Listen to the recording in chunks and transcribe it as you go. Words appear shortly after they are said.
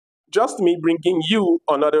Just me bringing you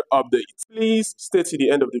another update. Please stay to the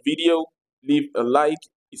end of the video, leave a like,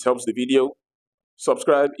 it helps the video.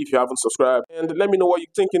 Subscribe if you haven't subscribed, and let me know what you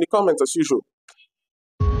think in the comments as usual.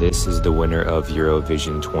 This is the winner of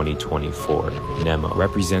Eurovision 2024, Nemo.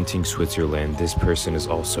 Representing Switzerland, this person is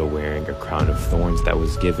also wearing a crown of thorns that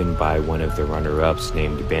was given by one of the runner-ups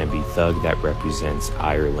named Bambi Thug that represents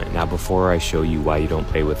Ireland. Now, before I show you why you don't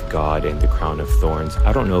play with God and the crown of thorns,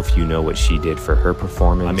 I don't know if you know what she did for her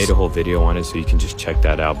performance. I made a whole video on it, so you can just check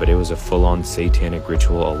that out, but it was a full-on satanic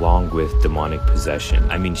ritual along with demonic possession.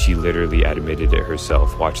 I mean, she literally admitted it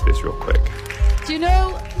herself. Watch this real quick. Do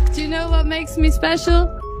you know what makes me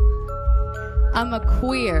special? I'm a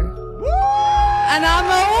queer. And I'm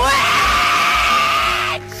a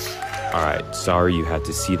witch! Alright, sorry you had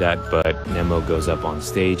to see that, but Nemo goes up on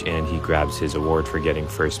stage and he grabs his award for getting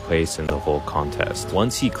first place in the whole contest.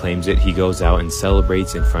 Once he claims it, he goes out and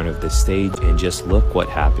celebrates in front of the stage, and just look what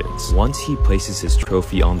happens. Once he places his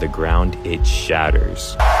trophy on the ground, it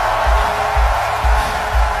shatters.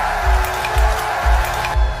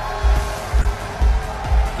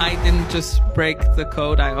 I didn't just break the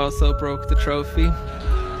code, I also broke the trophy.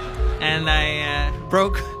 And I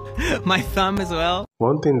broke my thumb as well.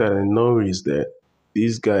 One thing that I know is that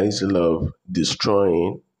these guys love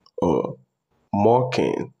destroying or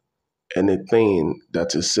mocking anything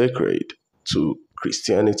that is sacred to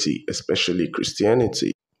Christianity, especially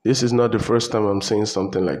Christianity. This is not the first time I'm saying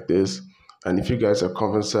something like this. And if you guys are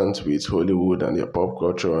conversant with Hollywood and their pop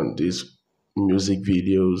culture and these music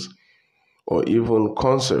videos, or even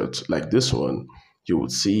concerts like this one, you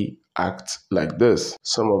would see acts like this.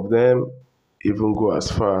 Some of them even go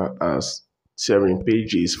as far as sharing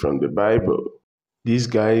pages from the Bible. These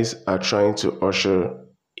guys are trying to usher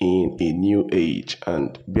in a new age,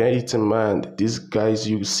 and bear it in mind, these guys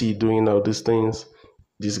you see doing all these things,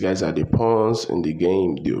 these guys are the pawns in the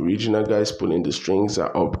game. The original guys pulling the strings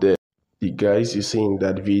are up there. The guys you see in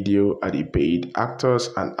that video are the paid actors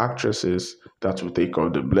and actresses that will take all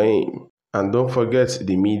the blame. And don't forget,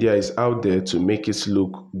 the media is out there to make it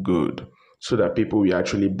look good, so that people will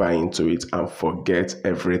actually buy into it and forget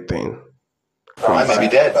everything. I may be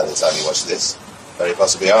dead by the time you watch this. Very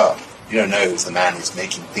possibly are. You don't know if the man is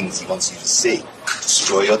making things he wants you to see.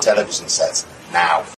 Destroy your television sets now.